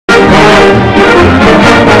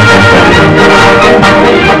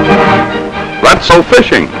So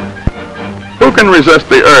fishing. Who can resist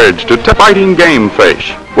the urge to fighting game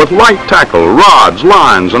fish with light tackle, rods,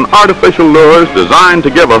 lines, and artificial lures designed to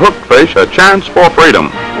give a hooked fish a chance for freedom?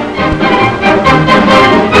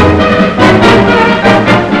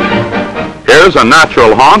 Here's a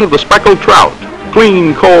natural haunt of the speckled trout.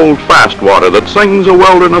 Clean, cold, fast water that sings a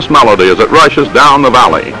wilderness melody as it rushes down the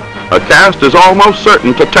valley. A cast is almost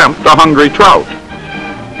certain to tempt a hungry trout.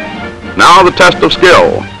 Now the test of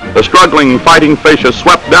skill. The struggling fighting fish is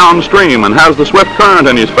swept downstream and has the swift current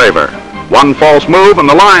in his favor. One false move and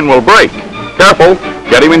the line will break. Careful,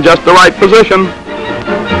 get him in just the right position.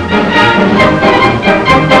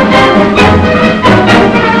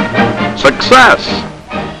 Success!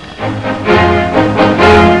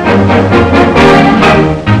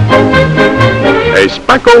 A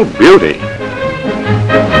speckled beauty.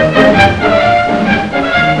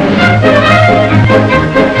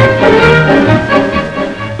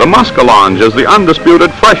 The muskellonge is the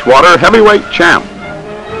undisputed freshwater heavyweight champ.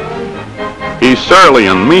 He's surly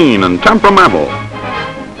and mean and temperamental.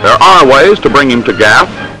 There are ways to bring him to gaff,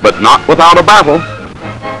 but not without a battle.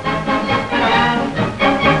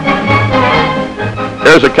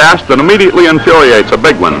 Here's a cast that immediately infuriates a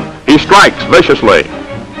big one. He strikes viciously.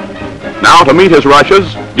 Now to meet his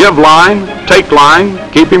rushes, give line, take line,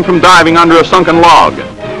 keep him from diving under a sunken log.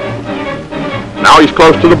 Now he's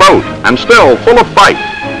close to the boat and still full of fight.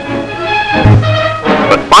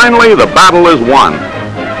 But finally the battle is won.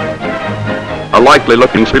 A likely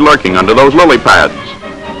looking to be lurking under those lily pads.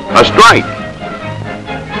 A strike.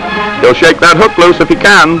 He'll shake that hook loose if he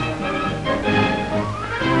can.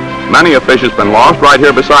 Many a fish has been lost right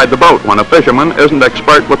here beside the boat when a fisherman isn't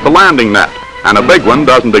expert with the landing net, and a big one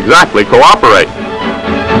doesn't exactly cooperate.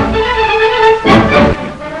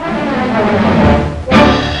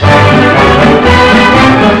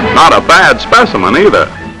 Not a bad specimen either.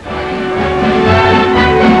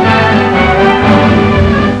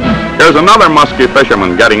 Here's another musky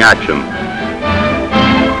fisherman getting action.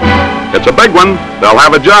 It's a big one. They'll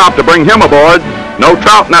have a job to bring him aboard. No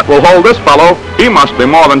trout net will hold this fellow. He must be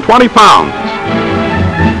more than 20 pounds.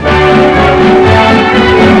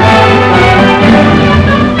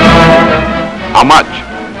 How much?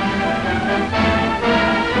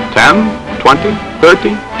 10, 20,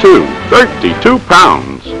 32. 32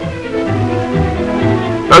 pounds.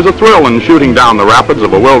 There's a thrill in shooting down the rapids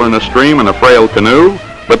of a wilderness stream in a frail canoe,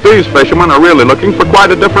 but these fishermen are really looking for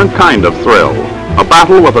quite a different kind of thrill. A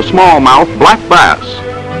battle with a smallmouth black bass.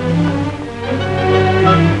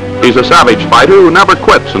 He's a savage fighter who never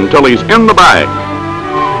quits until he's in the bag.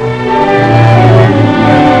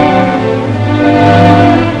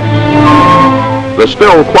 The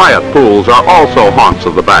still, quiet pools are also haunts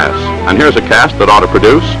of the bass. And here's a cast that ought to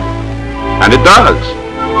produce. And it does.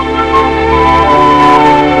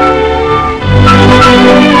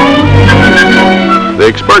 The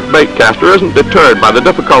expert bait caster isn't deterred by the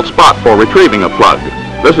difficult spot for retrieving a plug.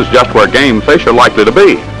 This is just where game fish are likely to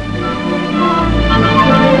be.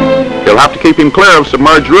 You'll have to keep him clear of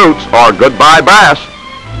submerged roots or goodbye bass.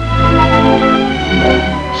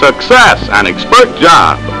 Success, an expert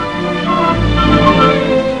job.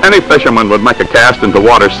 Any fisherman would make a cast into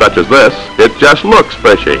water such as this. It just looks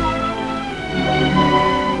fishy.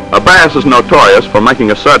 A bass is notorious for making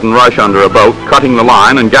a sudden rush under a boat, cutting the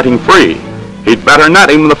line and getting free. He'd better net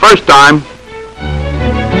him the first time.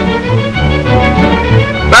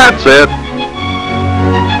 That's it.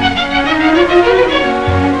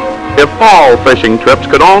 If all fishing trips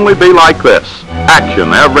could only be like this,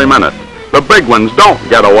 action every minute. The big ones don't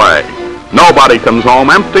get away. Nobody comes home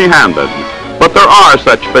empty-handed. But there are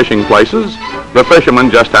such fishing places. The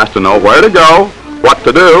fisherman just has to know where to go, what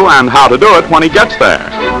to do, and how to do it when he gets there.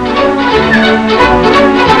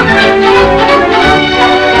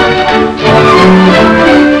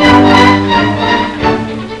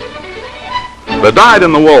 The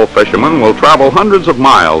dyed-in-the-wool fisherman will travel hundreds of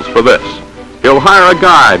miles for this. He'll hire a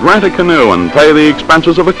guide, rent a canoe, and pay the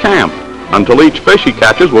expenses of a camp until each fish he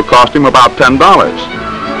catches will cost him about $10.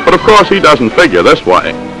 But of course he doesn't figure this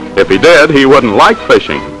way. If he did, he wouldn't like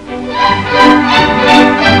fishing.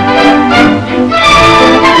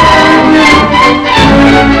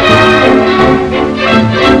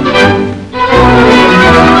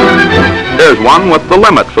 Here's one with the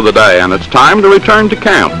limit for the day, and it's time to return to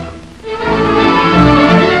camp.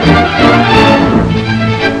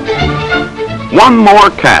 One more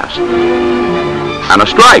cast. And a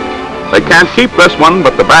strike. They can't keep this one,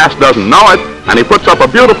 but the bass doesn't know it, and he puts up a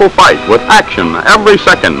beautiful fight with action every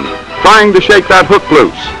second, trying to shake that hook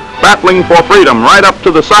loose, battling for freedom right up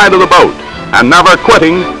to the side of the boat, and never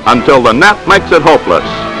quitting until the net makes it hopeless.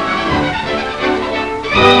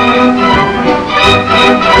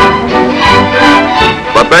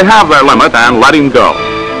 they have their limit and let him go.